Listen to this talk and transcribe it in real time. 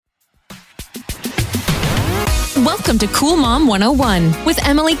Welcome to Cool Mom 101 with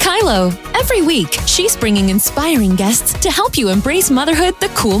Emily Kylo. Every week, she's bringing inspiring guests to help you embrace motherhood the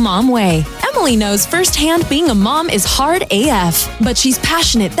cool mom way. Emily knows firsthand being a mom is hard AF, but she's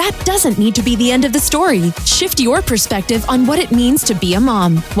passionate that doesn't need to be the end of the story. Shift your perspective on what it means to be a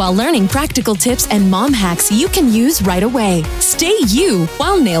mom while learning practical tips and mom hacks you can use right away. Stay you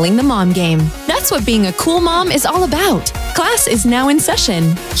while nailing the mom game. That's what being a cool mom is all about. Class is now in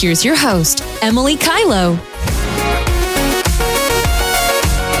session. Here's your host, Emily Kylo.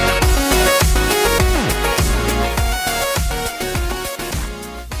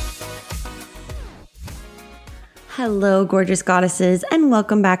 Hello, gorgeous goddesses, and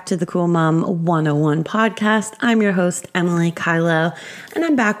welcome back to the Cool Mom 101 podcast. I'm your host, Emily Kylo, and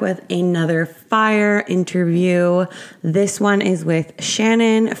I'm back with another fire interview. This one is with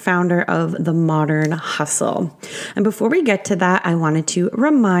Shannon, founder of The Modern Hustle. And before we get to that, I wanted to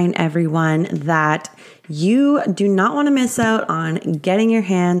remind everyone that you do not want to miss out on getting your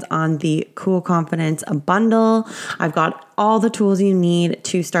hands on the Cool Confidence bundle. I've got all the tools you need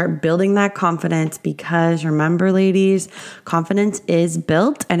to start building that confidence because remember, ladies, confidence is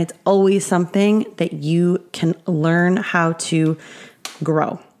built and it's always something that you can learn how to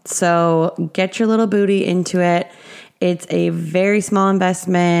grow. So get your little booty into it. It's a very small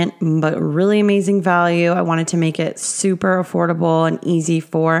investment, but really amazing value. I wanted to make it super affordable and easy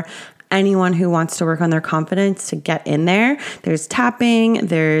for anyone who wants to work on their confidence to get in there. There's tapping,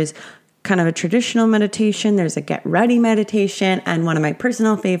 there's kind of a traditional meditation, there's a get ready meditation, and one of my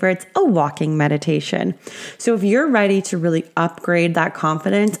personal favorites, a walking meditation. So if you're ready to really upgrade that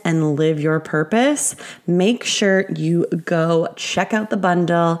confidence and live your purpose, make sure you go check out the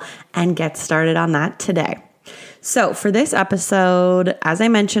bundle and get started on that today. So for this episode, as I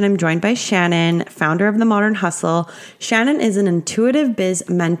mentioned, I'm joined by Shannon, founder of The Modern Hustle. Shannon is an intuitive biz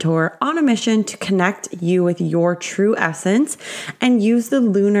mentor on a mission to connect you with your true essence and use the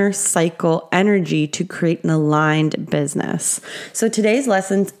lunar cycle energy to create an aligned business. So today's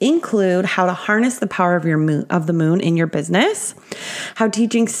lessons include how to harness the power of the moon in your business, how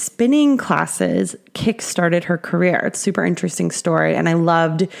teaching spinning classes kickstarted her career. It's a super interesting story, and I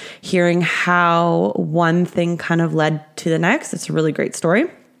loved hearing how one thing kind of led to the next. It's a really great story.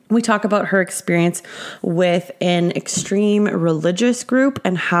 We talk about her experience with an extreme religious group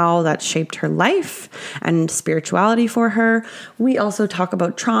and how that shaped her life and spirituality for her. We also talk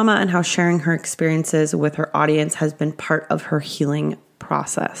about trauma and how sharing her experiences with her audience has been part of her healing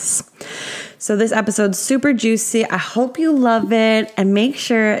process. So this episode's super juicy. I hope you love it, and make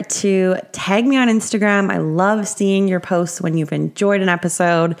sure to tag me on Instagram. I love seeing your posts when you've enjoyed an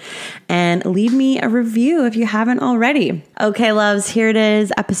episode, and leave me a review if you haven't already. Okay, loves, here it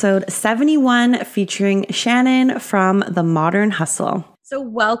is, episode 71 featuring Shannon from The Modern Hustle. So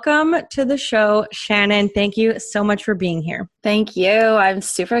welcome to the show, Shannon. Thank you so much for being here. Thank you. I'm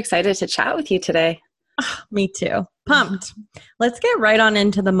super excited to chat with you today. Me too. Pumped. Let's get right on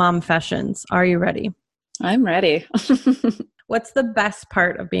into the mom fashions. Are you ready? I'm ready. What's the best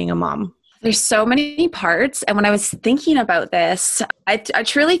part of being a mom? There's so many parts. And when I was thinking about this, I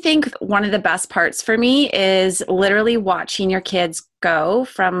truly think one of the best parts for me is literally watching your kids go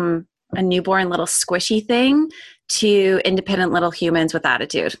from a newborn little squishy thing to independent little humans with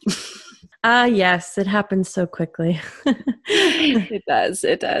attitude. Yes, it happens so quickly. It does.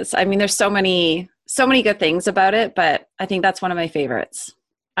 It does. I mean, there's so many good things about it, but I think that's one of my favorites.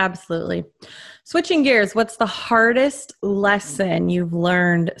 Absolutely. Switching gears, what's the hardest lesson you've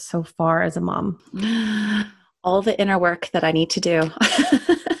learned so far as a mom? All the inner work that I need to do.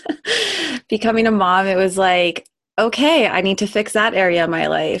 Becoming a mom, it was like, okay, I need to fix that area of my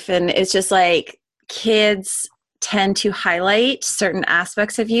life. And it's just like kids tend to highlight certain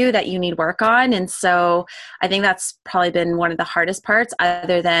aspects of you that you need work on. And so I think that's probably been one of the hardest parts,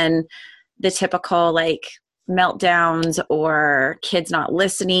 other than the typical like meltdowns or kids not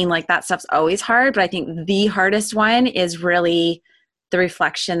listening. Like that stuff's always hard. But I think the hardest one is really the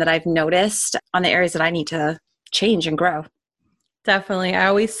reflection that I've noticed on the areas that I need to change and grow. Definitely. I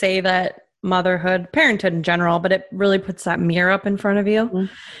always say that motherhood, parenthood in general, but it really puts that mirror up in front of you. Mm-hmm.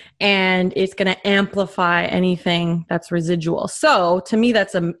 And it's going to amplify anything that's residual. So to me,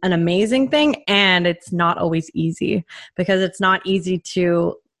 that's an amazing thing. And it's not always easy, because it's not easy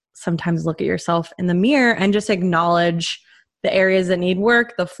to sometimes look at yourself in the mirror and just acknowledge the areas that need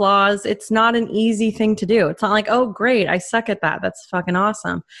work, the flaws. It's not an easy thing to do. It's not like, oh, great, I suck at that. That's fucking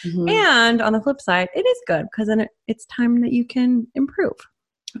awesome. Mm-hmm. And on the flip side, it is good, because then it's time that you can improve.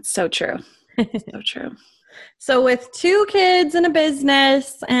 It's so true. So true. So with 2 kids and a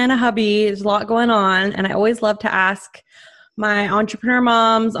business and a hubby, there's a lot going on. And I always love to ask my entrepreneur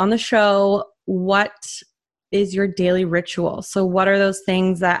moms on the show what is your daily ritual? So what are those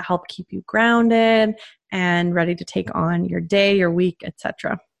things that help keep you grounded and ready to take on your day, your week,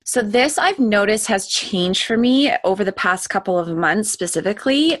 etc.? So this I've noticed has changed for me over the past couple of months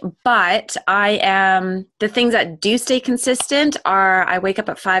specifically, but the things that do stay consistent are I wake up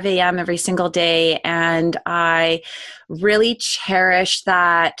at 5 a.m. every single day, and I really cherish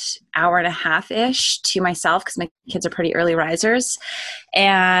that hour and a half-ish to myself because my kids are pretty early risers.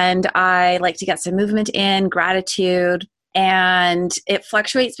 And I like to get some movement in, gratitude, and it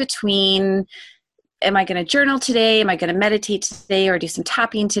fluctuates between, am I going to journal today? Am I going to meditate today or do some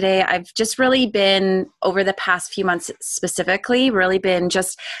tapping today? I've just really been, over the past few months specifically, really been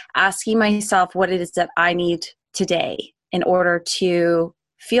just asking myself what it is that I need today in order to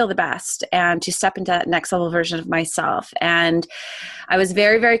feel the best and to step into that next level version of myself. And I was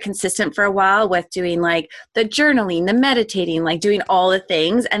very, very consistent for a while with doing like the journaling, the meditating, like doing all the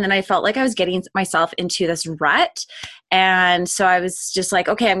things. And then I felt like I was getting myself into this rut. And so I was just like,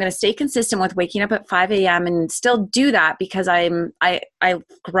 okay, I'm going to stay consistent with waking up at 5 a.m. and still do that because I've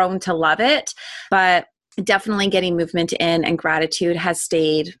grown to love it. But definitely getting movement in and gratitude has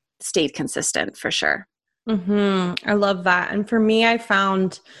stayed consistent for sure. I love that. And for me, I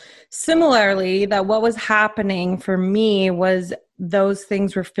found similarly that what was happening for me was those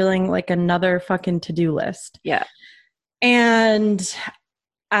things were feeling like another fucking to-do list. Yeah. And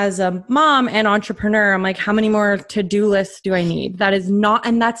as a mom and entrepreneur, I'm like, how many more to-do lists do I need? That's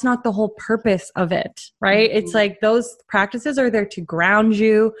not the whole purpose of it, right? Mm-hmm. It's like those practices are there to ground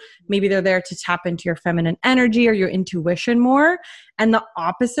you. Maybe they're there to tap into your feminine energy or your intuition more. And the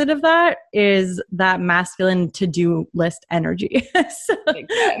opposite of that is that masculine to-do list energy. So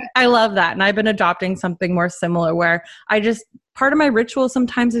I love that. And I've been adopting something more similar where part of my ritual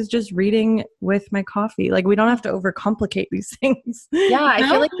sometimes is just reading with my coffee. Like we don't have to overcomplicate these things. Yeah, I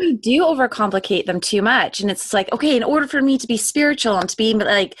feel like we do overcomplicate them too much. And it's like, okay, in order for me to be spiritual and to be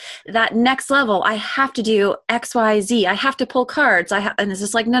like that next level, I have to do X, Y, Z. I have to pull cards. And it's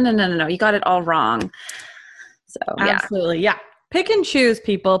just like, no. You got it all wrong. So absolutely. Yeah. Pick and choose,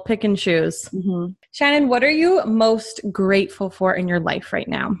 people. Pick and choose. Mm-hmm. Shannon, what are you most grateful for in your life right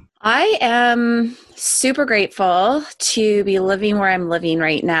now? I am super grateful to be living where I'm living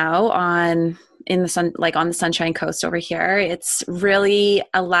right now on the Sunshine Coast over here. It's really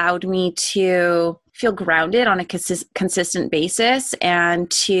allowed me to feel grounded on a consistent basis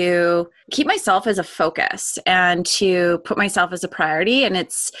and to keep myself as a focus and to put myself as a priority. And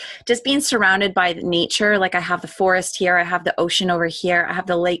it's just being surrounded by nature. Like I have the forest here, I have the ocean over here, I have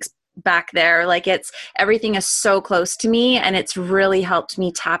the lakes back there. Like everything is so close to me, and it's really helped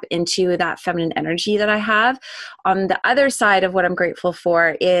me tap into that feminine energy that I have. On the other side of what I'm grateful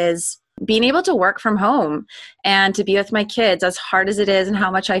for is being able to work from home and to be with my kids, as hard as it is and how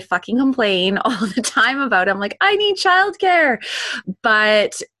much I fucking complain all the time about it. I'm like, I need childcare.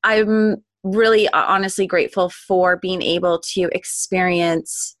 But I'm really honestly grateful for being able to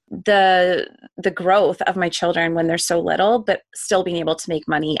experience the growth of my children when they're so little, but still being able to make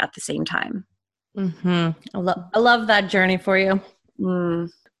money at the same time. Mm-hmm. I love that journey for you.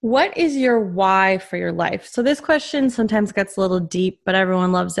 What is your why for your life? So this question sometimes gets a little deep, but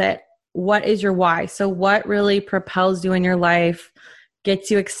everyone loves it. What is your why? So what really propels you in your life, gets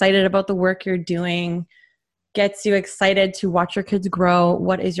you excited about the work you're doing, gets you excited to watch your kids grow?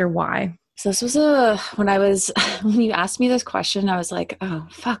 What is your why? So this was when you asked me this question, I was like, oh,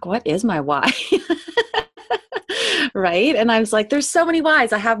 fuck, what is my why? Right? And I was like, there's so many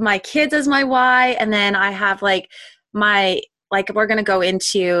whys. I have my kids as my why. And then I have we're going to go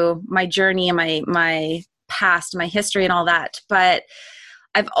into my journey and my past, my history and all that. But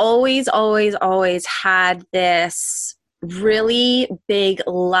I've always, always, always had this really big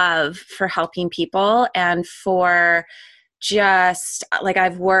love for helping people and for just like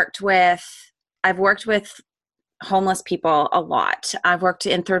I've worked with homeless people a lot. I've worked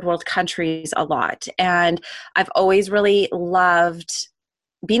in third world countries a lot, and I've always really loved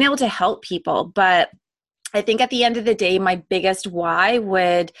being able to help people. But I think at the end of the day, my biggest why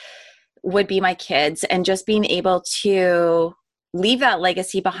would be my kids and just being able to leave that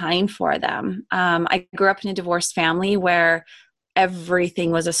legacy behind for them. I grew up in a divorced family where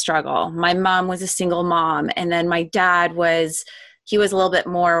everything was a struggle. My mom was a single mom, and then my dad was a little bit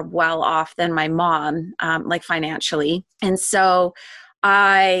more well off than my mom, like financially. And so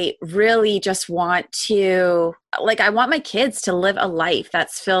I really just want I want my kids to live a life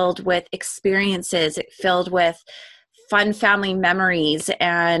that's filled with experiences, filled with fun family memories.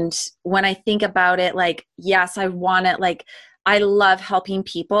 And when I think about it, yes, I want it, I love helping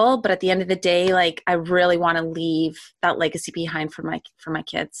people, but at the end of the day, I really want to leave that legacy behind for my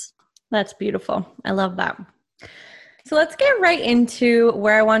kids. That's beautiful. I love that. So let's get right into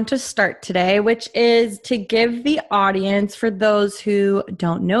where I want to start today, which is to give the audience, for those who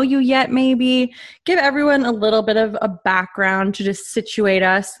don't know you yet, maybe give everyone a little bit of a background to just situate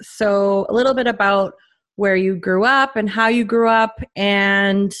us. So a little bit about where you grew up and how you grew up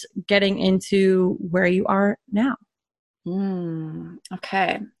and getting into where you are now.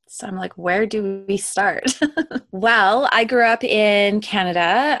 Okay. So I'm like, where do we start? Well, I grew up in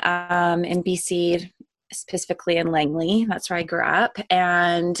Canada, in BC, specifically in Langley. That's where I grew up.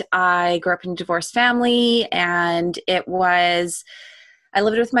 And I grew up in a divorced family. And I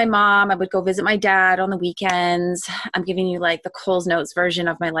lived with my mom. I would go visit my dad on the weekends. I'm giving you like the Coles Notes version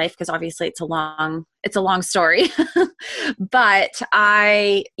of my life because obviously it's a long story. But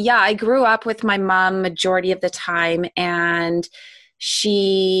I grew up with my mom majority of the time, and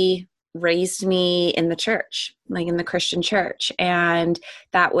she raised me in the church, like in the Christian church. And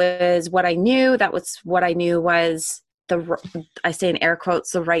that was what I knew. That was what I knew was I say in air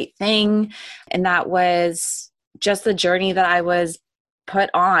quotes, the right thing. And that was just the journey that I was put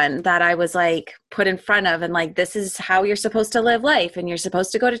on, that I was like put in front of, and like, this is how you're supposed to live life, and you're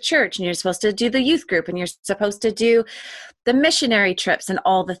supposed to go to church, and you're supposed to do the youth group, and you're supposed to do the missionary trips and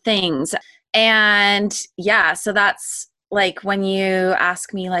all the things. And yeah, so that's like, when you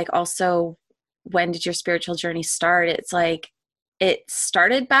ask me like, also, when did your spiritual journey start? It's like, it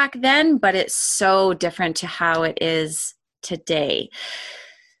started back then, but it's so different to how it is today.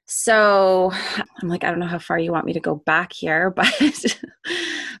 So I'm like, I don't know how far you want me to go back here, but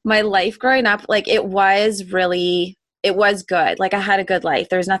my life growing up, like it was good. Like I had a good life.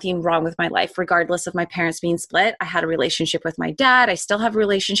 There's nothing wrong with my life, regardless of my parents being split. I had a relationship with my dad. I still have a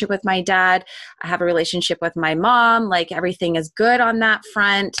relationship with my dad. I have a relationship with my mom. Like everything is good on that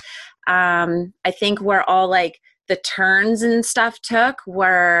front. I think where all like the turns and stuff took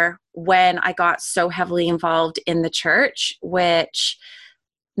were when I got so heavily involved in the church, which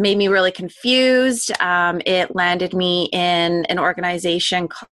made me really confused. It landed me in an organization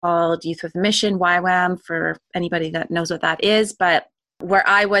called Youth with a Mission, YWAM, for anybody that knows what that is. But where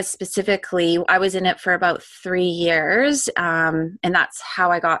I was specifically, I was in it for about 3 years. And that's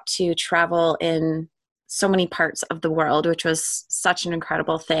how I got to travel in so many parts of the world, which was such an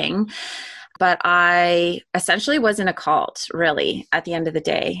incredible thing. But I essentially was in a cult, really, at the end of the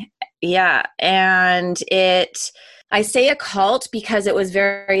day. Yeah. And I say a cult because it was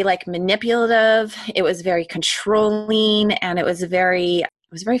very like manipulative. It was very controlling, and it was a very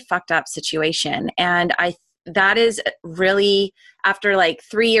fucked up situation. And that is really, after like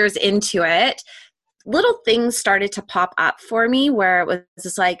 3 years into it, little things started to pop up for me where it was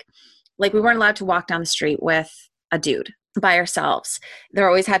just like we weren't allowed to walk down the street with a dude by ourselves. There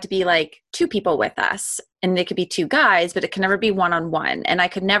always had to be like 2 people with us, and it could be 2 guys, but it could never be one-on-one. And I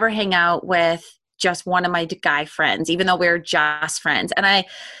could never hang out with just one of my guy friends, even though we were just friends. And I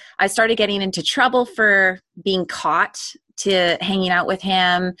started getting into trouble for being caught to hanging out with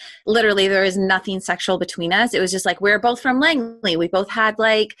him. Literally, there was nothing sexual between us. It was just like, we're both from Langley. We both had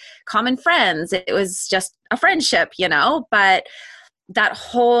like common friends. It was just a friendship, but the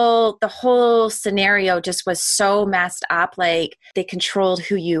whole scenario just was so messed up. Like they controlled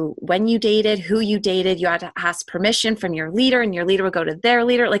when you dated, who you dated. You had to ask permission from your leader, and your leader would go to their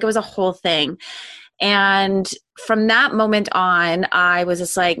leader. Like it was a whole thing. And from that moment on, I was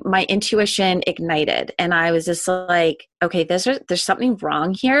just like, my intuition ignited, and I was just like, okay, there's something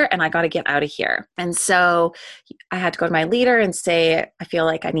wrong here, and I got to get out of here. And so I had to go to my leader and say, I feel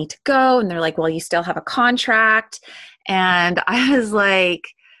like I need to go. And they're like, well, you still have a contract. And I was like,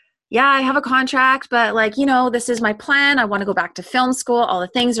 yeah, I have a contract, but like, this is my plan. I want to go back to film school. All the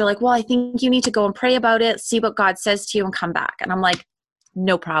things are like, well, I think you need to go and pray about it, see what God says to you, and come back. And I'm like,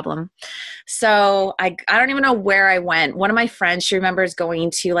 no problem. So I don't even know where I went. One of my friends, she remembers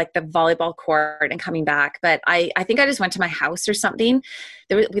going to like the volleyball court and coming back. But I think I just went to my house or something.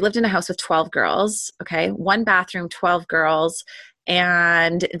 We lived in a house with 12 girls. Okay. 1 bathroom, 12 girls.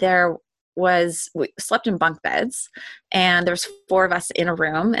 And we slept in bunk beds, and there was 4 of us in a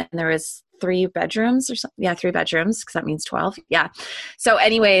room, and there was 3 bedrooms or something. Yeah, 3 bedrooms, because that means 12. Yeah. So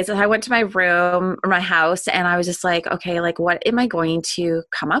anyways, I went to my room or my house, and I was just like, okay, like what am I going to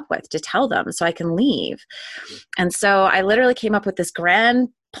come up with to tell them so I can leave? And so I literally came up with this grand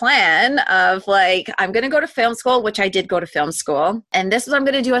plan of like, I'm going to go to film school, which I did go to film school. And this is what I'm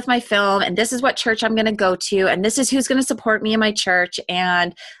going to do with my film. And this is what church I'm going to go to. And this is who's going to support me in my church,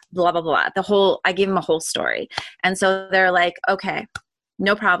 and blah, blah, blah. I gave them a whole story. And so they're like, okay,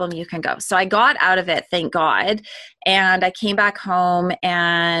 no problem, you can go. So I got out of it, thank God. And I came back home,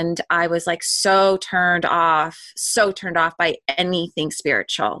 and I was like so turned off by anything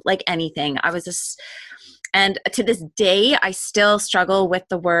spiritual, like anything. And to this day, I still struggle with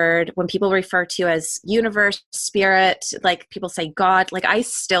the word when people refer to as universe, spirit, like people say God, like I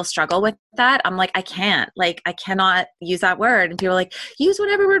still struggle with that. I'm like, I cannot use that word. And people are like, use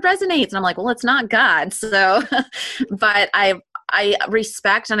whatever word resonates. And I'm like, well, it's not God. So, but I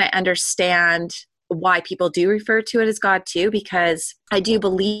respect and I understand why people do refer to it as God too, because I do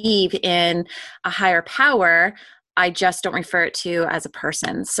believe in a higher power. I just don't refer it to as a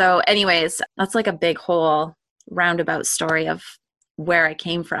person. So anyways, that's like a big whole roundabout story of where I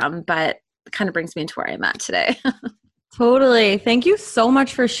came from, but it kind of brings me into where I'm at today. Totally. Thank you so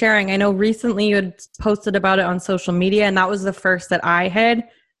much for sharing. I know recently you had posted about it on social media, and that was the first that I had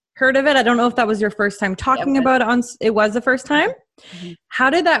heard of it. I don't know if that was your first time talking about it. It was the first time? Mm-hmm. How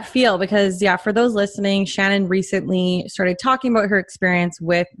did that feel? Because for those listening, Shannon recently started talking about her experience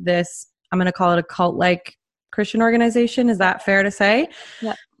with this, I'm going to call it a cult-like Christian organization. Is that fair to say?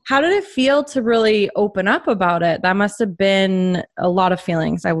 Yeah. How did it feel to really open up about it? That must have been a lot of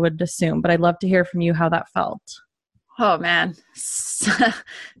feelings, I would assume, but I'd love to hear from you how that felt. Oh man,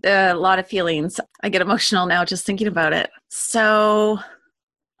 a lot of feelings. I get emotional now just thinking about it. So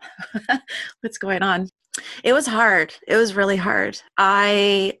what's going on? It was hard. It was really hard.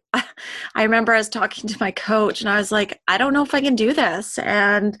 I remember I was talking to my coach and I was like, I don't know if I can do this.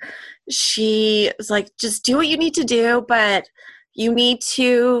 And she was like, just do what you need to do, but you need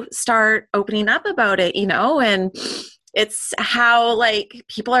to start opening up about it, and it's how like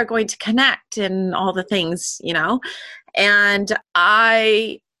people are going to connect and all the things, and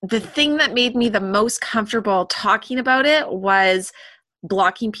the thing that made me the most comfortable talking about it was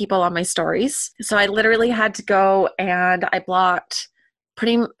blocking people on my stories. So I literally had to go and I blocked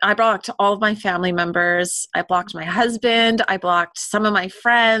all of my family members. I blocked my husband. I blocked some of my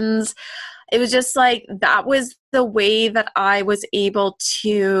friends. It was just like, that was the way that I was able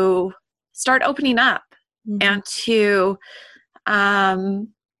to start opening up and to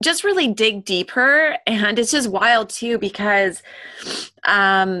just really dig deeper. And it's just wild too, because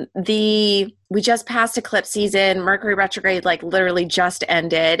we just passed eclipse season. Mercury retrograde like literally just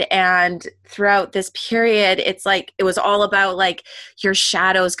ended, and throughout this period it's like it was all about like your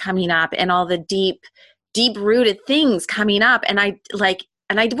shadows coming up and all the deep rooted things coming up, and I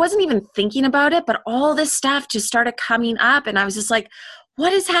wasn't even thinking about it, but all this stuff just started coming up, and I was just like,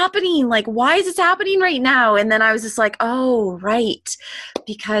 what is happening? Like, why is this happening right now? And then I was just like, oh, right.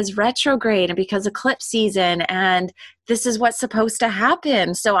 Because retrograde and because eclipse season, and this is what's supposed to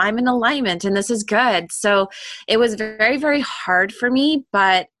happen. So I'm in alignment and this is good. So it was very, very hard for me.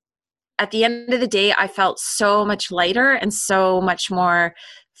 But at the end of the day, I felt so much lighter and so much more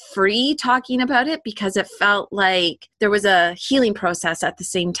free talking about it, because it felt like there was a healing process at the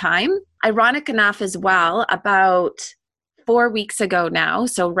same time. Ironic enough as well, about 4 weeks ago now,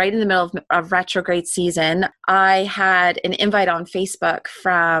 so right in the middle of retrograde season, I had an invite on Facebook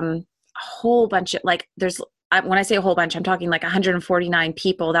from a whole bunch of when I say a whole bunch, I'm talking like 149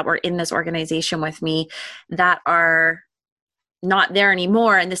 people that were in this organization with me that are not there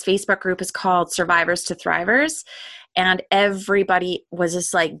anymore. And this Facebook group is called Survivors to Thrivers. And everybody was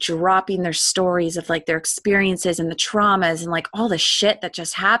just like dropping their stories of like their experiences and the traumas and like all the shit that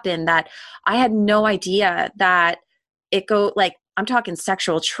just happened that I had no idea that I'm talking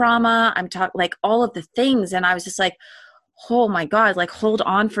sexual trauma. I'm talking like all of the things. And I was just like, oh my God, like hold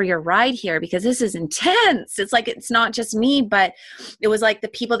on for your ride here, because this is intense. It's like, it's not just me, but it was like the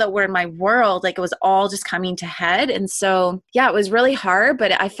people that were in my world, like it was all just coming to head. And so, yeah, it was really hard,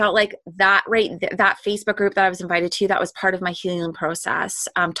 but I felt like that Facebook group that I was invited to, that was part of my healing process.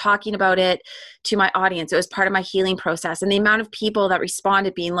 Talking about it to my audience, it was part of my healing process. And the amount of people that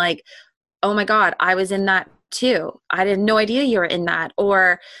responded being like, oh my God, I was in that too. I had no idea you were in that.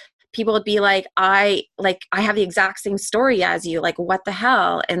 Or people would be like, I have the exact same story as you, like, what the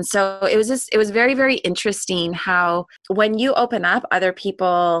hell? And so it was very, very interesting how when you open up, other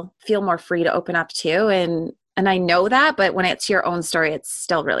people feel more free to open up too. And I know that, but when it's your own story, it's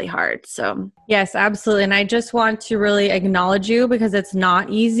still really hard. So yes, absolutely. And I just want to really acknowledge you, because it's not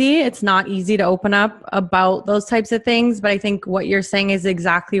easy. It's not easy to open up about those types of things. But I think what you're saying is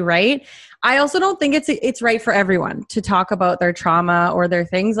exactly right. I also don't think it's right for everyone to talk about their trauma or their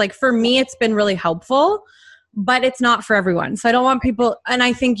things. Like for me, it's been really helpful, but it's not for everyone. So I don't want people, and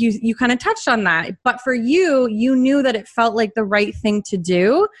I think you kind of touched on that, but for you knew that it felt like the right thing to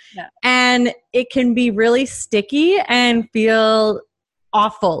do. Yeah. And it can be really sticky and feel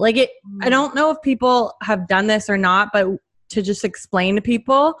awful. Like I don't know if people have done this or not, but to just explain to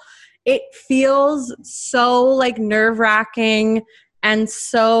people, it feels so like nerve-wracking and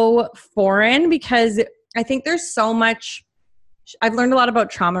so foreign, because I think there's so much I've learned a lot about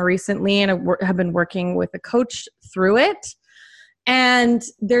trauma recently, and I have been working with a coach through it. And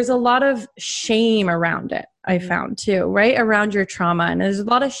there's a lot of shame around it, I found too, right? Around your trauma. And there's a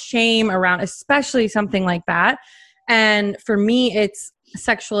lot of shame around, especially something like that. And for me, it's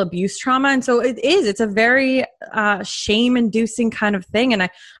sexual abuse trauma. And so it's a very shame inducing kind of thing. And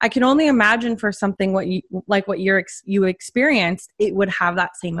I can only imagine for something what you experienced, it would have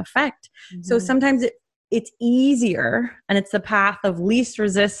that same effect. Mm-hmm. So sometimes it's easier, and it's the path of least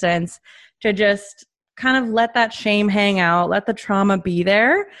resistance to just kind of let that shame hang out, let the trauma be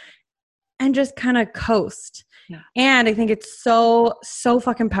there, and just kind of coast. Yeah. And I think it's so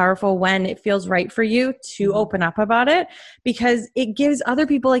fucking powerful when it feels right for you to open up about it, because it gives other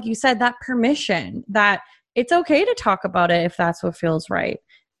people, like you said, that permission that it's okay to talk about it if that's what feels right.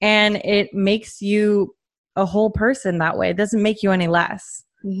 And it makes you a whole person that way. It doesn't make you any less.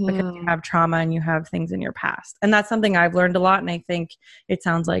 Because you have trauma and you have things in your past. And that's something I've learned a lot. And I think it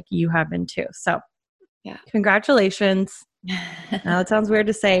sounds like you have been too. So yeah, congratulations. Now it sounds weird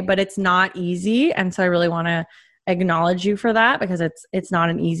to say, but it's not easy. And so I really want to acknowledge you for that, because it's not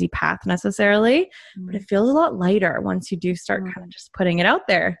an easy path necessarily, but it feels a lot lighter once you do start kind of just putting it out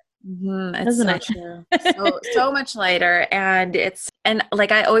there. It's so true. so much lighter. And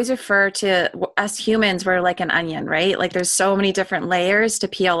like I always refer to us humans, we're like an onion, right? Like there's so many different layers to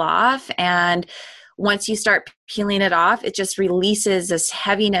peel off. And once you start peeling it off, it just releases this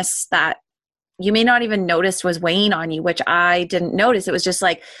heaviness that you may not even notice was weighing on you, which I didn't notice. It was just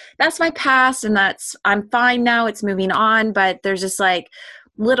like, that's my past and I'm fine now, it's moving on. But there's just like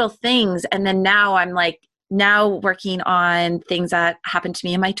little things. And then now I'm like, working on things that happened to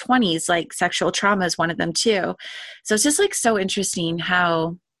me in my 20s, like sexual trauma is one of them too. So it's just like so interesting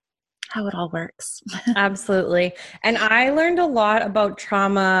how it all works. Absolutely. And I learned a lot about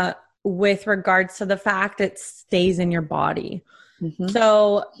trauma with regards to the fact it stays in your body. Mm-hmm.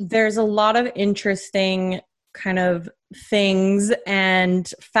 So there's a lot of interesting kind of things and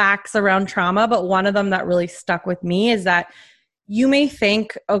facts around trauma, but one of them that really stuck with me is that you may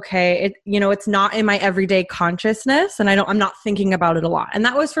think, okay, it's not in my everyday consciousness, and I'm not thinking about it a lot. And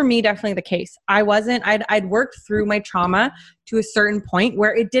that was for me definitely the case. I'd worked through my trauma to a certain point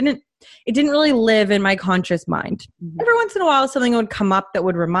where it didn't really live in my conscious mind. Mm-hmm. Every once in a while, something would come up that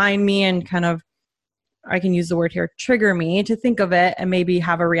would remind me and kind of, I can use the word here, trigger me to think of it and maybe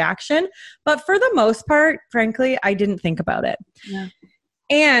have a reaction. But for the most part, frankly, I didn't think about it. Yeah.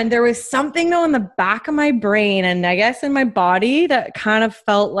 And there was something though in the back of my brain and I guess in my body that kind of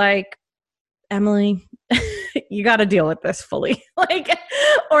felt like, Emily, you got to deal with this fully.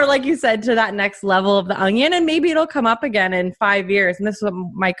 Or like you said, to that next level of the onion, and maybe it'll come up again in 5 years. And this is what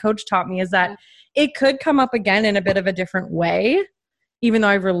my coach taught me, is that it could come up again in a bit of a different way. Even though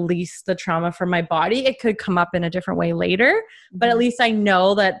I've released the trauma from my body, it could come up in a different way later. But at least I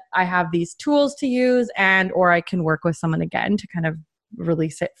know that I have these tools to use, or I can work with someone again to kind of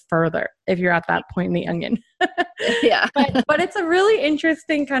release it further if you're at that point in the onion. Yeah. But it's a really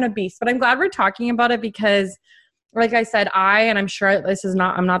interesting kind of beast. But I'm glad we're talking about it because, like I said, and I'm sure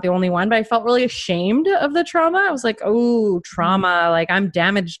I'm not the only one, but I felt really ashamed of the trauma. I was like, oh, trauma, like I'm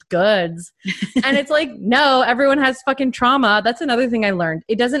damaged goods. And it's like, no, everyone has fucking trauma. That's another thing I learned.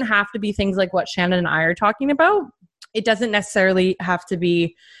 It doesn't have to be things like what Shannon and I are talking about. It doesn't necessarily have to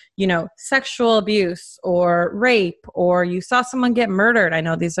be, sexual abuse or rape, or you saw someone get murdered. I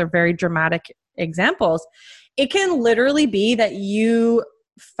know these are very dramatic examples. It can literally be that you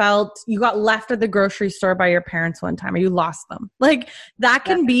felt you got left at the grocery store by your parents one time, or you lost them. Like that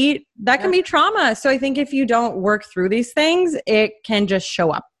can be trauma. So I think if you don't work through these things, it can just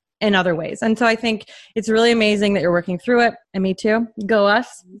show up in other ways. And so I think it's really amazing that you're working through it. And me too. Go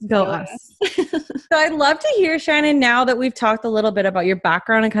us. Go us. So I'd love to hear, Shannon, now that we've talked a little bit about your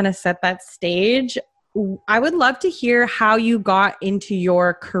background and kind of set that stage, I would love to hear how you got into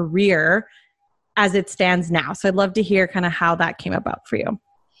your career as it stands now. So I'd love to hear kind of how that came about for you.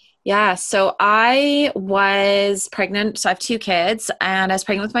 Yeah. So I was pregnant. So I have 2 kids, and I was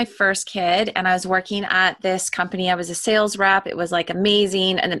pregnant with my first kid, and I was working at this company. I was a sales rep. It was like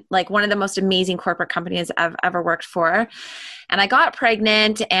amazing. And like one of the most amazing corporate companies I've ever worked for. And I got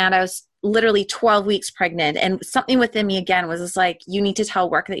pregnant, and I was literally 12 weeks pregnant. And something within me again was just like, you need to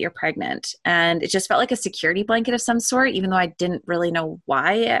tell work that you're pregnant. And it just felt like a security blanket of some sort, even though I didn't really know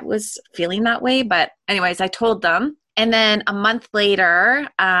why I was feeling that way. But anyways, I told them. And then a month later,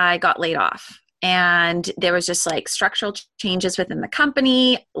 I got laid off, and there was just like structural changes within the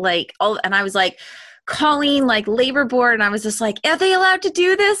company, and I was like calling like labor board, and I was just like, are they allowed to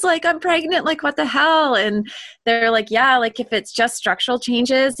do this? Like, I'm pregnant, like what the hell? And they're like, yeah, like if it's just structural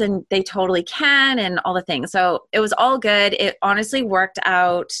changes, and they totally can, and all the things. So it was all good. It honestly worked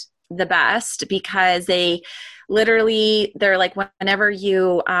out the best because they're like, whenever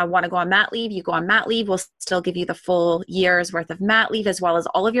you want to go on mat leave, you go on mat leave. We'll still give you the full year's worth of mat leave, as well as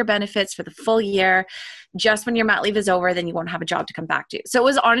all of your benefits for the full year. Just when your mat leave is over, then you won't have a job to come back to. So it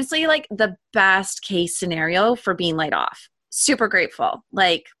was honestly like the best case scenario for being laid off. Super grateful.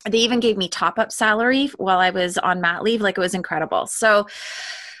 Like, they even gave me top up salary while I was on mat leave. Like, it was incredible. So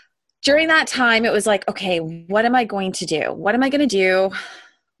during that time, it was like, okay, what am I going to do? What am I going to do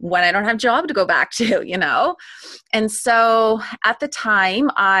when I don't have a job to go back to, you know? And so at the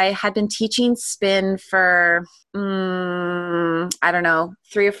time, I had been teaching spin for, I don't know,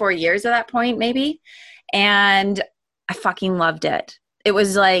 3 or 4 years at that point, maybe. And I fucking loved it. It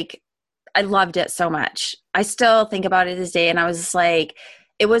was like, I loved it so much. I still think about it this day. And I was just like,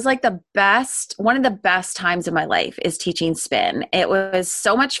 it was like one of the best times of my life is teaching spin. It was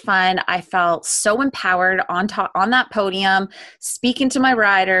so much fun. I felt so empowered on that podium, speaking to my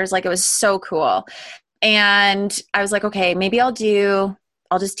riders. Like, it was so cool. And I was like, okay, maybe I'll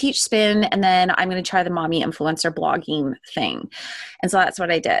just teach spin, and then I'm going to try the mommy influencer blogging thing. And so that's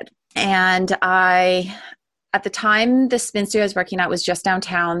what I did. And at the time, the spin studio I was working at was just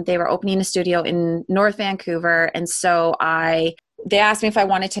downtown. They were opening a studio in North Vancouver. And so they asked me if I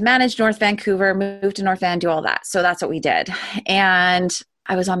wanted to manage North Vancouver, move to North Van, do all that. So that's what we did. And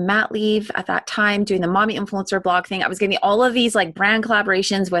I was on mat leave at that time doing the mommy influencer blog thing. I was getting all of these like brand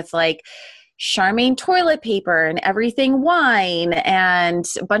collaborations with like Charmaine toilet paper and Everything Wine and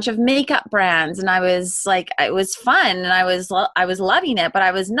a bunch of makeup brands. And I was like, it was fun and I was loving it, but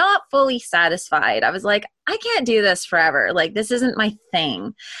I was not fully satisfied. I was like, I can't do this forever. Like, this isn't my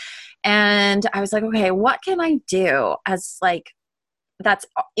thing. And I was like, okay, what can I do as like, that's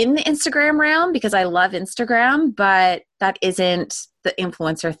in the Instagram realm, because I love Instagram, but that isn't the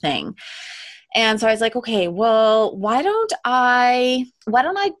influencer thing. And so I was like, okay, well, why don't I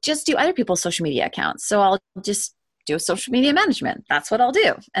just do other people's social media accounts? So I'll just do social media management. That's what I'll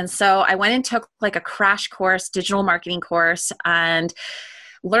do. And so I went and took like a crash course, digital marketing course, and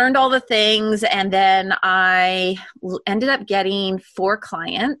learned all the things. And then I ended up getting 4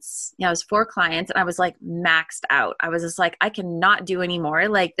 clients. Yeah, it was 4 clients, and I was like maxed out. I was just like, I cannot do anymore.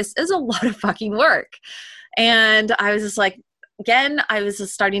 Like, this is a lot of fucking work. And I was just like, again, I was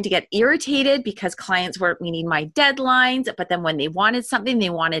just starting to get irritated because clients weren't meeting my deadlines, but then when they wanted something,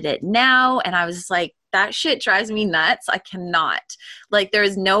 they wanted it now. And I was just like, that shit drives me nuts. I cannot. Like, there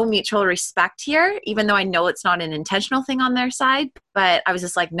is no mutual respect here, even though I know it's not an intentional thing on their side. But I was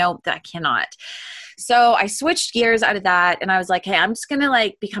just like, no, that cannot. So I switched gears out of that, and I was like, hey, I'm just going to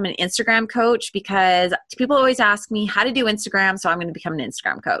like become an Instagram coach, because people always ask me how to do Instagram. So I'm going to become an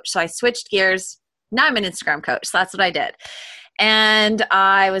Instagram coach. So I switched gears. Now I'm an Instagram coach. So that's what I did. And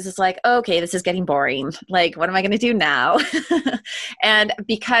I was just like, okay, this is getting boring. Like, what am I going to do now? And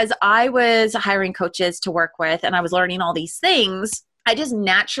because I was hiring coaches to work with and I was learning all these things, I just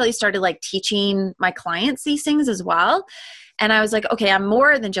naturally started like teaching my clients these things as well. And I was like, okay, I'm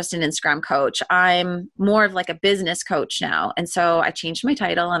more than just an Instagram coach. I'm more of like a business coach now. And so I changed my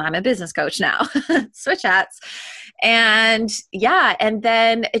title and I'm a business coach now. Switch hats. And yeah, and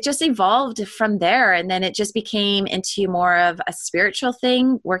then it just evolved from there. And then it just became into more of a spiritual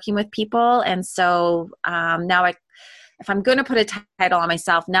thing, working with people. And so now if I'm going to put a title on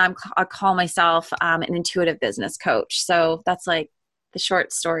myself, now I call myself an intuitive business coach. So that's like the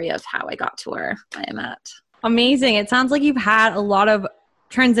short story of how I got to where I am at. Amazing. It sounds like you've had a lot of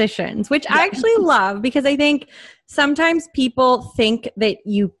transitions, which I actually love, because I think sometimes people think that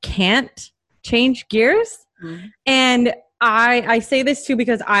you can't change gears. Mm-hmm. And I say this too,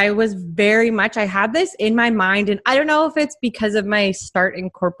 because I had this in my mind, and I don't know if it's because of my start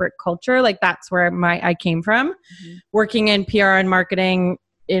in corporate culture. Like, that's where I came from, working in PR and marketing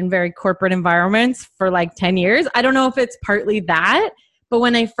in very corporate environments for like 10 years. I don't know if it's partly that. But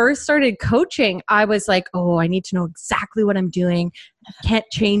when I first started coaching, I was like, oh, I need to know exactly what I'm doing. I can't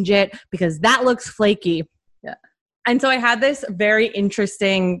change it because that looks flaky. Yeah. And so I had this very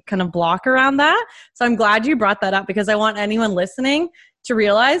interesting kind of block around that. So I'm glad you brought that up, because I want anyone listening to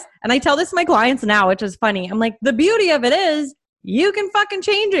realize, and I tell this to my clients now, which is funny. I'm like, the beauty of it is you can fucking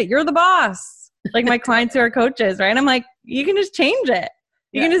change it. You're the boss. Like my clients who are coaches, right? I'm like, you can just change it.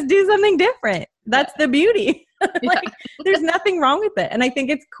 You can just do something different. That's the beauty. Like, there's nothing wrong with it. And I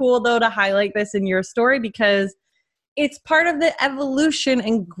think it's cool though to highlight this in your story, because it's part of the evolution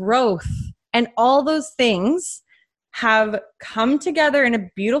and growth and all those things have come together in a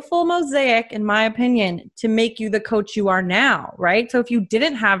beautiful mosaic, in my opinion, to make you the coach you are now, right? So if you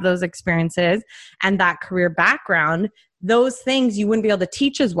didn't have those experiences and that career background, those things you wouldn't be able to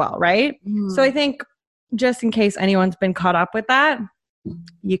teach as well, right? So I think just in case anyone's been caught up with that,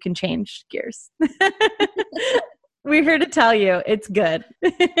 you can change gears. We're here to tell you it's good.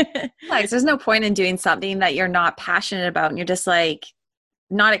 Like, there's no point in doing something that you're not passionate about and you're just like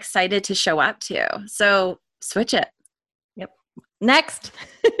not excited to show up to. So switch it. Yep. Next.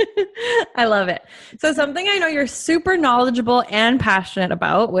 I love it. So something I know you're super knowledgeable and passionate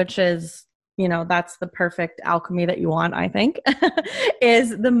about, which is, you know, that's the perfect alchemy that you want, I think,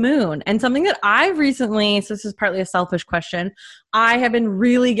 is the moon. And something that I've recently, so this is partly a selfish question, I have been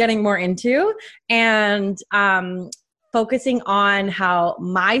really getting more into and focusing on how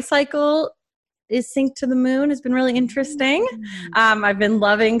my cycle is synced to the moon has been really interesting. I've been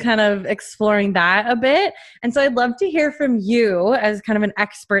loving kind of exploring that a bit. And so I'd love to hear from you as kind of an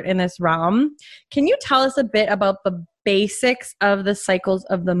expert in this realm. Can you tell us a bit about the basics of the cycles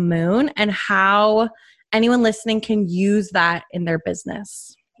of the moon and how anyone listening can use that in their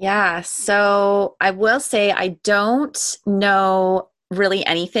business? Yeah. So I will say I don't know really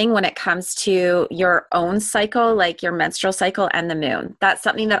anything when it comes to your own cycle, like your menstrual cycle and the moon. That's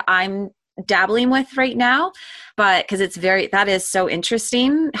something that I'm dabbling with right now, but because that is so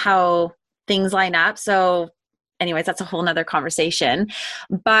interesting how things line up. So anyways, that's a whole nother conversation.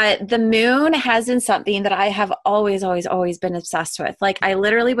 But the moon has been something that I have always been obsessed with. Like, I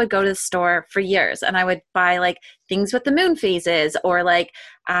literally would go to the store for years and I would buy like things with the moon phases, or like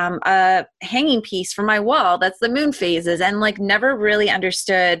a hanging piece for my wall that's the moon phases, and like never really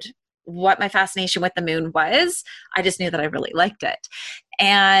understood what my fascination with the moon was. I just knew that I really liked it.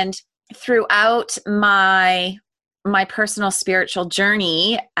 And throughout my personal spiritual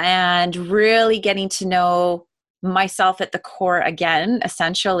journey and really getting to know myself at the core again,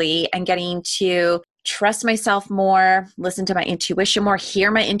 essentially, and getting to trust myself more, listen to my intuition more,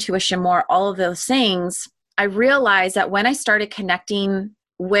 hear my intuition more, all of those things, I realized that when I started connecting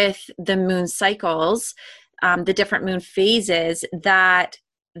with the moon cycles, the different moon phases, that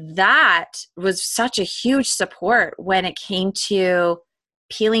was such a huge support when it came to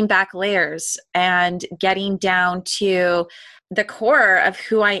peeling back layers and getting down to the core of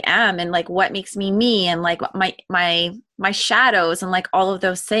who I am and like what makes me me, and like my shadows and like all of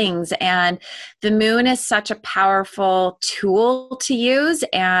those things. And the moon is such a powerful tool to use.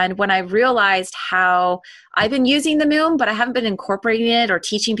 And when I realized how I've been using the moon, but I haven't been incorporating it or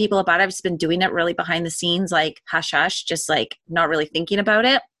teaching people about it, I've just been doing it really behind the scenes, like hush hush, just like not really thinking about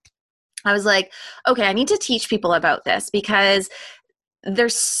it. I was like, okay, I need to teach people about this, because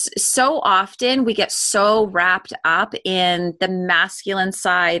there's so often we get so wrapped up in the masculine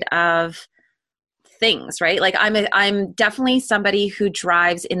side of things, right? Like I'm definitely somebody who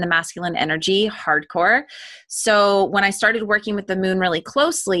drives in the masculine energy hardcore. So when I started working with the moon really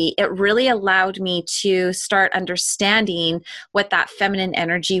closely, it really allowed me to start understanding what that feminine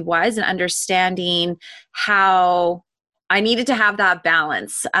energy was and understanding how I needed to have that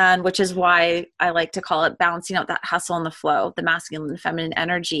balance, which is why I like to call it balancing out that hustle and the flow, the masculine and feminine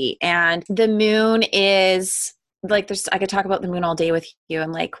energy. And the moon is like, I could talk about the moon all day with you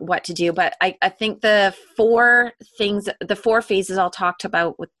and like what to do, but I think the four phases I'll talk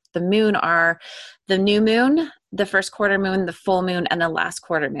about with the moon are the new moon, the first quarter moon, the full moon, and the last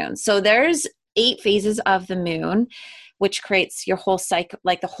quarter moon. So there's 8 phases of the moon, which creates your whole cycle,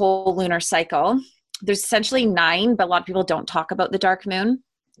 like the whole lunar cycle. There's essentially 9, but a lot of people don't talk about the dark moon.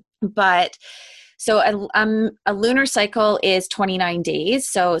 But so a lunar cycle is 29 days.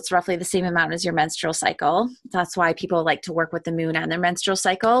 So it's roughly the same amount as your menstrual cycle. That's why people like to work with the moon and their menstrual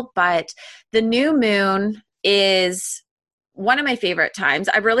cycle. But the new moon is one of my favorite times.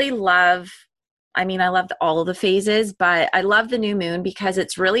 I loved all of the phases, but I love the new moon because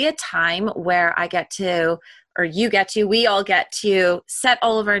it's really a time where we all get to set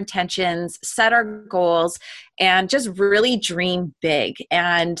all of our intentions, set our goals, and just really dream big.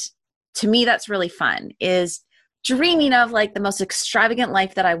 And to me, that's really fun, is dreaming of like the most extravagant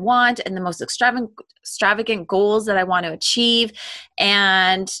life that I want and the most extravagant goals that I want to achieve,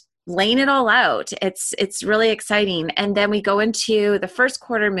 and laying it all out. It's really exciting. And then we go into the first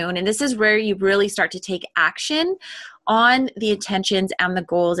quarter moon, and this is where you really start to take action on the intentions and the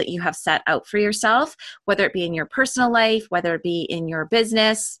goals that you have set out for yourself, whether it be in your personal life, whether it be in your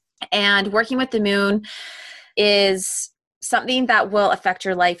business. And working with the moon is something that will affect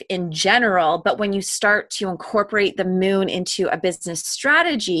your life in general. But when you start to incorporate the moon into a business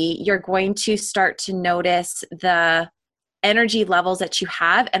strategy, you're going to start to notice the energy levels that you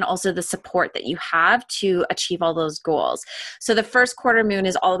have and also the support that you have to achieve all those goals. So the first quarter moon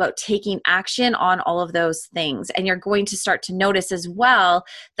is all about taking action on all of those things. And you're going to start to notice as well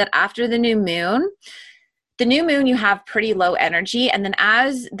that after the new moon, you have pretty low energy. And then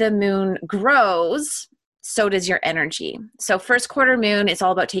as the moon grows, so does your energy. So first quarter moon is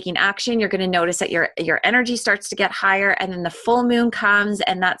all about taking action. You're going to notice that your energy starts to get higher, and then the full moon comes,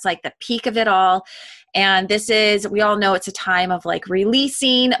 and that's like the peak of it all. And we all know it's a time of like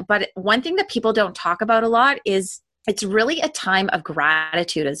releasing, but one thing that people don't talk about a lot is it's really a time of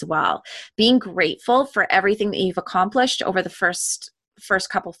gratitude as well. Being grateful for everything that you've accomplished over the first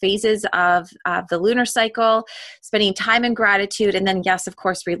couple phases of the lunar cycle, spending time in gratitude, and then yes, of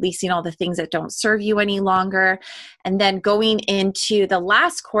course, releasing all the things that don't serve you any longer. And then going into the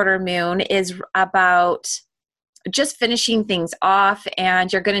last quarter moon is about just finishing things off,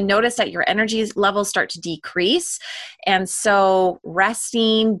 and you're going to notice that your energy levels start to decrease. And so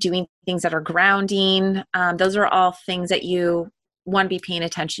resting, doing things that are grounding, those are all things that you want to be paying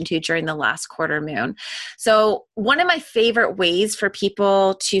attention to during the last quarter moon. So one of my favorite ways for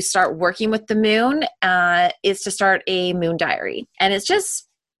people to start working with the moon is to start a moon diary. And it's just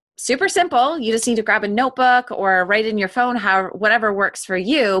super simple. You just need to grab a notebook or write in your phone, whatever works for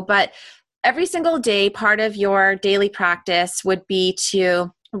you. But every single day, part of your daily practice would be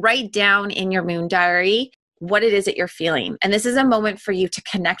to write down in your moon diary what it is that you're feeling. And this is a moment for you to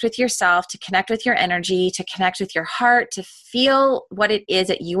connect with yourself, to connect with your energy, to connect with your heart, to feel what it is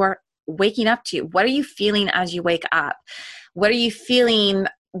that you are waking up to. What are you feeling as you wake up? What are you feeling?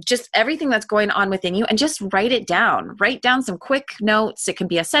 Just everything that's going on within you, and just write it down. Write down some quick notes. It can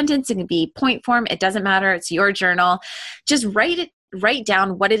be a sentence. It can be point form. It doesn't matter. It's your journal. Just write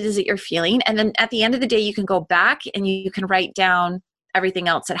down what it is that you're feeling. And then at the end of the day, you can go back and you can write down everything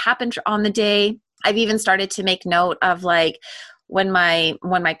else that happened on the day. I've even started to make note of like when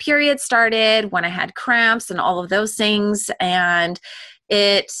my period started, when I had cramps and all of those things. And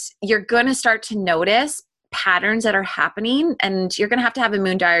you're going to start to notice patterns that are happening, and you're going to have a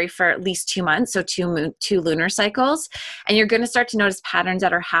moon diary for at least 2 months. So two lunar cycles. And you're going to start to notice patterns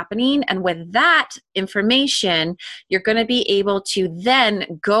that are happening. And with that information, you're going to be able to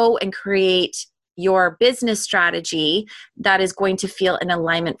then go and create your business strategy that is going to feel in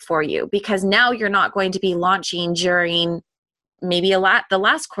alignment for you, because now you're not going to be launching during maybe the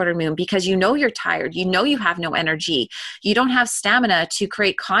last quarter moon because you know you're tired, you know you have no energy, you don't have stamina to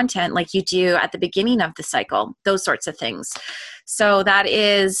create content like you do at the beginning of the cycle, those sorts of things. So that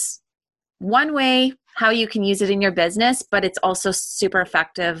is one way how you can use it in your business, but it's also super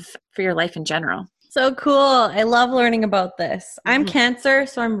effective for your life in general. So cool. I love learning about this. I'm Cancer,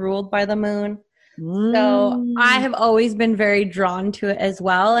 so I'm ruled by the moon. So I have always been very drawn to it as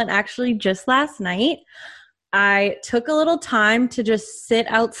well. And actually just last night, I took a little time to just sit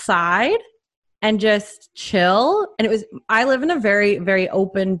outside and just chill. And I live in a very, very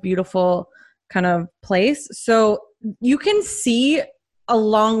open, beautiful kind of place. So you can see a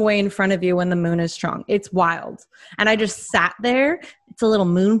long way in front of you when the moon is strong. It's wild. And I just sat there. It's a little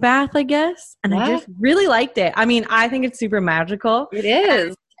moon bath, I guess. And I just really liked it. I mean, I think it's super magical. It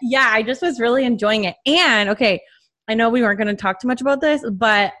is. Yeah, I just was really enjoying it. And okay, I know we weren't going to talk too much about this,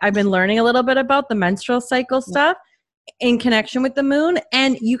 but I've been learning a little bit about the menstrual cycle stuff in connection with the moon.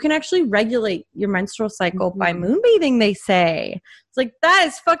 And you can actually regulate your menstrual cycle by moonbathing, they say. It's like, that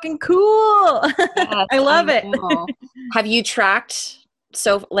is fucking cool. Yes, I love it. Have you tracked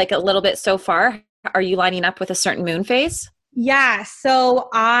like a little bit so far? Are you lining up with a certain moon phase? Yeah. So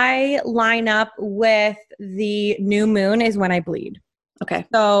I line up with the new moon is when I bleed. Okay.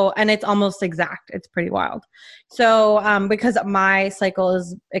 So, and it's almost exact. It's pretty wild. So, because my cycle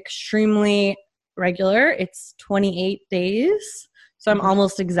is extremely regular, it's 28 days. So I'm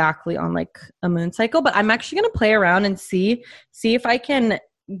almost exactly on like a moon cycle, but I'm actually going to play around and see if I can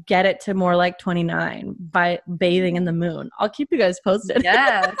get it to more like 29 by bathing in the moon. I'll keep you guys posted.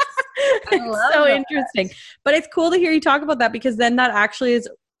 Yes. It's so interesting. But it's cool to hear you talk about that, because then that actually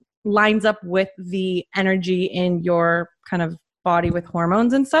lines up with the energy in your kind of body with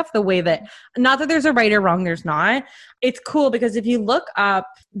hormones and stuff, the way that, not that there's a right or wrong, there's not. It's cool because if you look up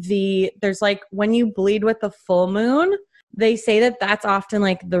there's like when you bleed with the full moon, they say that that's often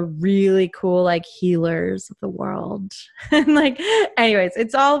like the really cool like healers of the world. And like, anyways,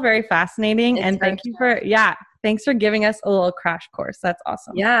 it's all very fascinating. And thanks for giving us a little crash course. That's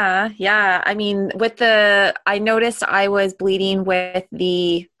awesome. Yeah. I mean, I noticed I was bleeding with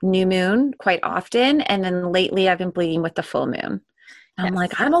the new moon quite often. And then lately I've been bleeding with the full moon. I'm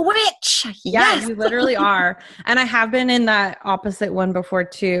like, I'm a witch. Yeah, Yes. you literally are. And I have been in that opposite one before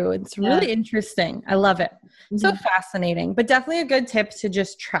too. It's really interesting. I love it. So fascinating, but definitely a good tip to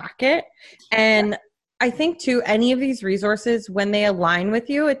just track it. And I think too, any of these resources, when they align with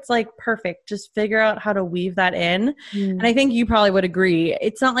you, it's like perfect. Just figure out how to weave that in. And I think you probably would agree.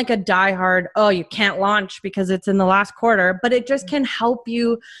 It's not like a diehard, oh, you can't launch because it's in the last quarter, but it just can help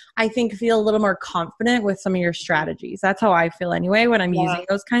you, I think, feel a little more confident with some of your strategies. That's how I feel anyway when I'm using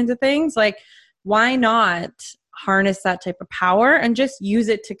those kinds of things. Like, why not harness that type of power and just use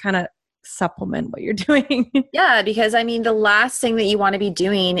it to kind of supplement what you're doing? Yeah, because I mean, the last thing that you want to be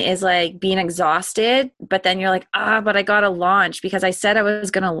doing is like being exhausted, but then you're like, but I got to launch because I said I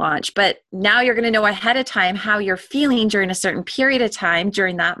was going to launch. But now you're going to know ahead of time how you're feeling during a certain period of time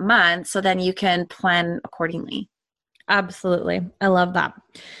during that month. So then you can plan accordingly. Absolutely. I love that.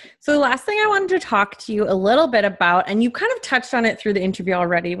 So the last thing I wanted to talk to you a little bit about, and you kind of touched on it through the interview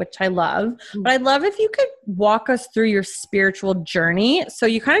already, which I love, but I'd love if you could walk us through your spiritual journey. So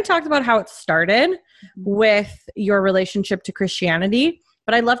you kind of talked about how it started with your relationship to Christianity,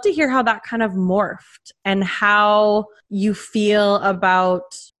 but I'd love to hear how that kind of morphed and how you feel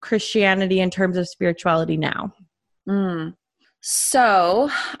about Christianity in terms of spirituality now. So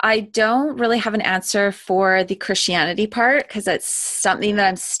I don't really have an answer for the Christianity part because it's something that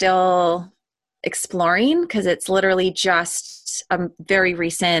I'm still exploring because it's literally just a very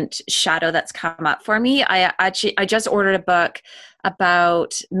recent shadow that's come up for me. I just ordered a book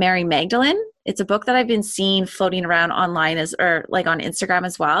about Mary Magdalene. It's a book that I've been seeing floating around online or like on Instagram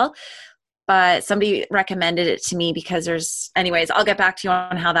as well. But somebody recommended it to me because anyways, I'll get back to you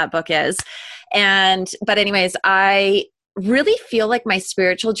on how that book is. But anyways, I really feel like my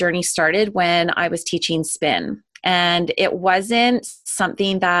spiritual journey started when I was teaching spin. And it wasn't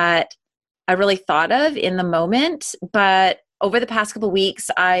something that I really thought of in the moment, but over the past couple of weeks,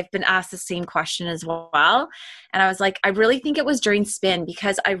 I've been asked the same question as well. And I was like, I really think it was during spin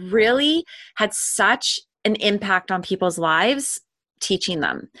because I really had such an impact on people's lives teaching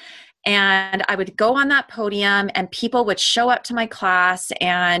them. And I would go on that podium and people would show up to my class,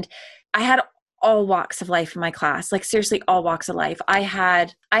 and I had all walks of life in my class, like seriously, all walks of life. I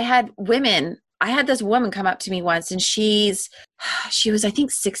had women. I had this woman come up to me once, and she was, I think,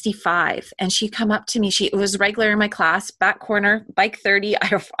 65. And she come up to me. It was regular in my class, back corner, bike 30.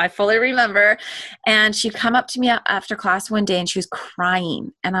 I fully remember. And she'd come up to me after class one day and she was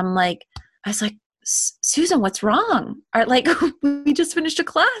crying. And I was like, Susan, what's wrong? We just finished a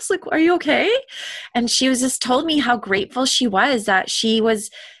class. Like, are you okay? And she was just told me how grateful she was that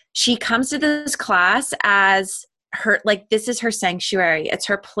she comes to this class as this is her sanctuary. It's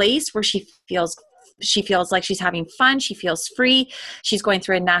her place where she feels like she's having fun. She feels free. She's going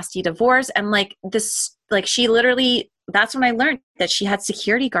through a nasty divorce. And she literally, that's when I learned that she had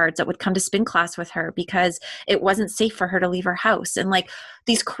security guards that would come to spin class with her because it wasn't safe for her to leave her house. And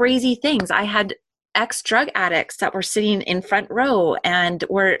these crazy things. I had ex-drug addicts that were sitting in front row and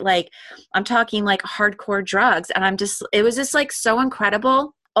were I'm talking hardcore drugs. And it was just so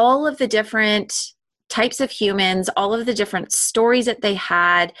incredible. All of the different types of humans, all of the different stories that they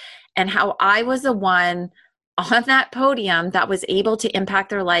had, and how I was the one on that podium that was able to impact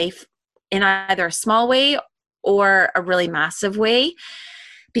their life in either a small way or a really massive way.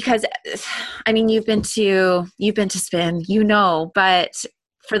 Because I mean, you've been to spin, but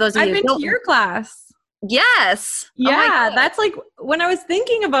for those of you I've been to your class. Yes. Yeah. That's when I was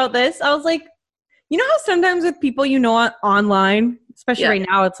thinking about this, I was like, you know how sometimes with people, online, especially right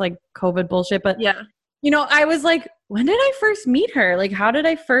now, it's COVID bullshit. But, I was like, when did I first meet her? How did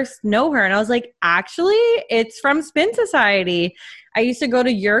I first know her? And I was like, actually, it's from Spin Society. I used to go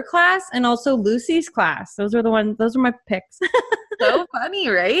to your class and also Lucy's class. Those were my picks. So funny,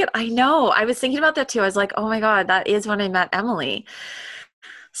 right? I know. I was thinking about that too. I was like, oh my God, that is when I met Emily.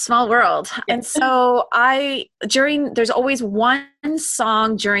 Small world. And so there's always one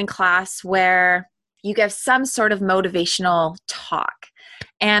song during class where you give some sort of motivational talk.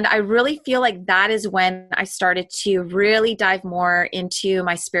 And I really feel like that is when I started to really dive more into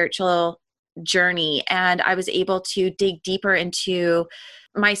my spiritual journey. And I was able to dig deeper into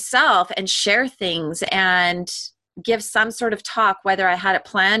myself and share things and give some sort of talk, whether I had it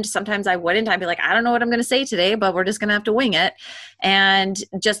planned. Sometimes I wouldn't. I'd be like, I don't know what I'm going to say today, but we're just going to have to wing it. And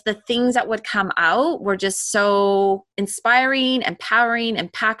just the things that would come out were just so inspiring, empowering,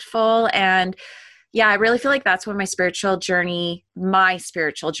 impactful. And yeah, I really feel like that's when my spiritual journey, I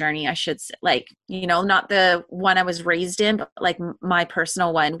should say, not the one I was raised in, but my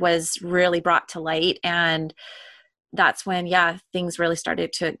personal one was really brought to light. And that's when, things really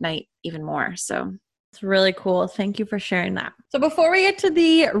started to ignite even more. So It's really cool. Thank you for sharing that. So before we get to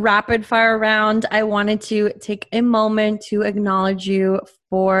the rapid fire round, I wanted to take a moment to acknowledge you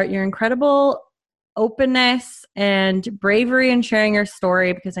for your incredible openness and bravery in sharing your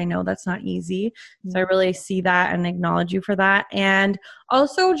story, because I know that's not easy. So I really see that and acknowledge you for that. And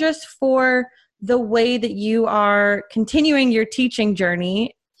also just for the way that you are continuing your teaching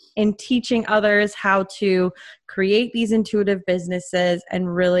journey and teaching others how to create these intuitive businesses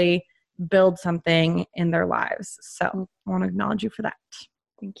and really build something in their lives. So I want to acknowledge you for that.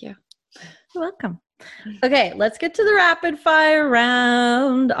 Thank you. You're welcome. Okay, let's get to the rapid fire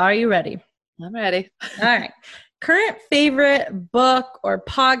round. Are you ready? I'm ready. All right. Current favorite book or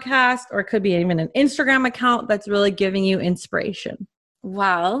podcast, or it could be even an Instagram account that's really giving you inspiration.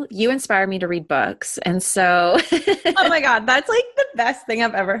 Well, you inspire me to read books. And so oh my God, that's like the best thing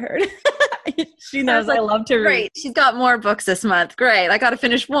I've ever heard. She knows I love to read. Great. She's got more books this month. Great. I got to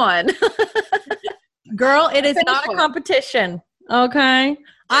finish one. Girl, it is not a competition. Okay.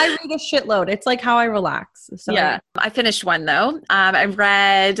 I read a shitload. It's like how I relax. So yeah. I finished one though. I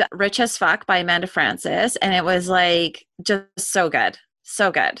read Rich as Fuck by Amanda Frances, and it was like just so good.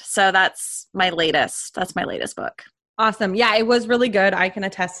 So good. So that's my latest book. Awesome. Yeah, it was really good. I can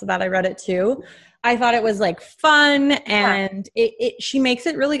attest to that. I read it too. I thought it was like fun, and she makes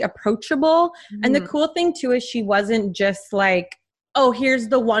it really approachable. Mm-hmm. And the cool thing too is she wasn't just like, oh, here's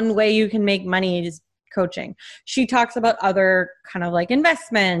the one way you can make money is coaching. She talks about other kind of like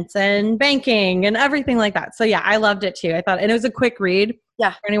investments and banking and everything like that. So yeah, I loved it too. I thought, and it was a quick read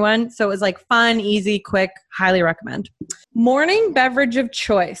for anyone. So it was like fun, easy, quick, highly recommend. Morning beverage of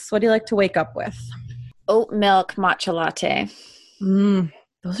choice. What do you like to wake up with? Oat milk matcha latte.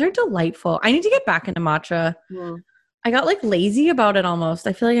 Those are delightful. I need to get back into matcha. I got like lazy about it almost.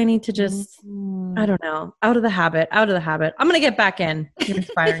 I feel like I need to just, I don't know, out of the habit. I'm going to get back in. You're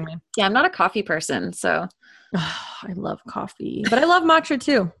inspiring me. Yeah, I'm not a coffee person, so. I love coffee, but I love matcha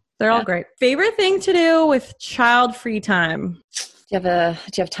too. They're all great. Favorite thing to do with child-free time? Do you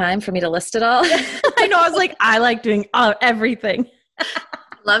have time for me to list it all? I know. I was like, I like doing everything.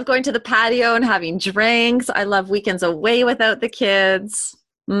 Love going to the patio and having drinks. I love weekends away without the kids.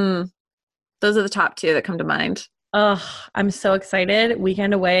 Those are the top two that come to mind. I'm so excited.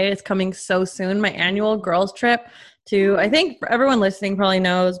 Weekend away is coming so soon. My annual girls trip to, I think everyone listening probably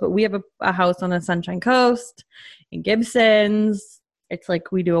knows, but we have a house on the Sunshine Coast in Gibsons. It's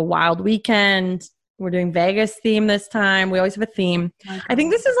like we do a wild weekend. We're doing Vegas theme this time. We always have a theme. Okay. I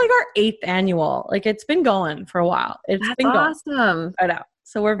think this is like our 8th annual. Like it's been going for a while. That's been awesome. I know.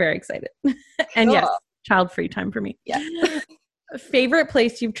 So we're very excited. And cool. Yes, child-free time for me. Yeah. Favorite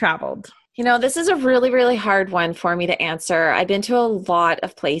place you've traveled? You know, this is a really, really hard one for me to answer. I've been to a lot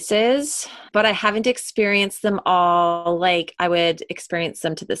of places, but I haven't experienced them all like I would experience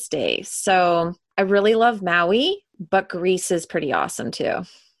them to this day. So I really love Maui, but Greece is pretty awesome too.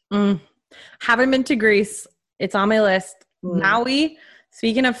 Haven't been to Greece. It's on my list. Maui,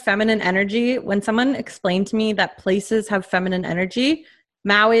 speaking of feminine energy, when someone explained to me that places have feminine energy,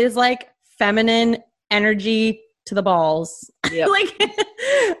 Maui is like feminine energy to the balls. Yep.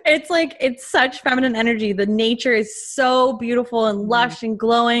 It's such feminine energy. The nature is so beautiful and lush and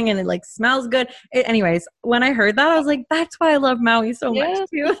glowing, and it like smells good. Anyways, when I heard that, I was like, that's why I love Maui so much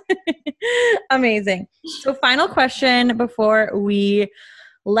too. Amazing. So final question before we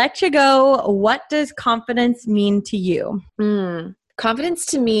let you go. What does confidence mean to you? Confidence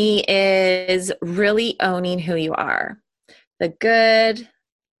to me is really owning who you are. The good,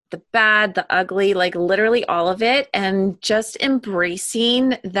 the bad, the ugly, like literally all of it. And just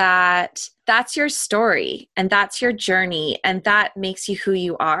embracing that that's your story and that's your journey and that makes you who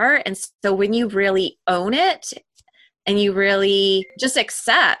you are. And so when you really own it and you really just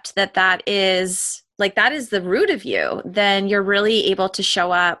accept that is the root of you, then you're really able to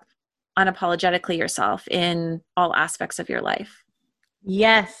show up unapologetically yourself in all aspects of your life.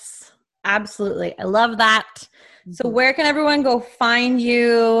 Yes, absolutely. I love that. So where can everyone go find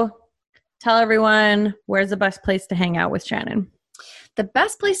you? Tell everyone where's the best place to hang out with Shannon. The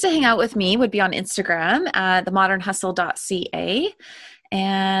best place to hang out with me would be on Instagram at themodernhustle.ca.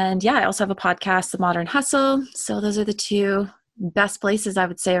 And I also have a podcast, The Modern Hustle. So those are the two best places I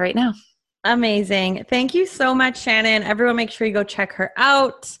would say right now. Amazing. Thank you so much, Shannon. Everyone make sure you go check her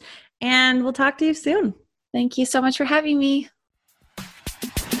out and we'll talk to you soon. Thank you so much for having me.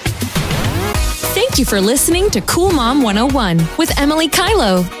 Thank you for listening to Cool Mom 101 with Emily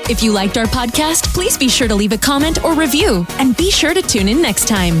Kylo. If you liked our podcast, please be sure to leave a comment or review and be sure to tune in next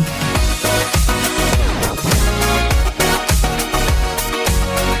time.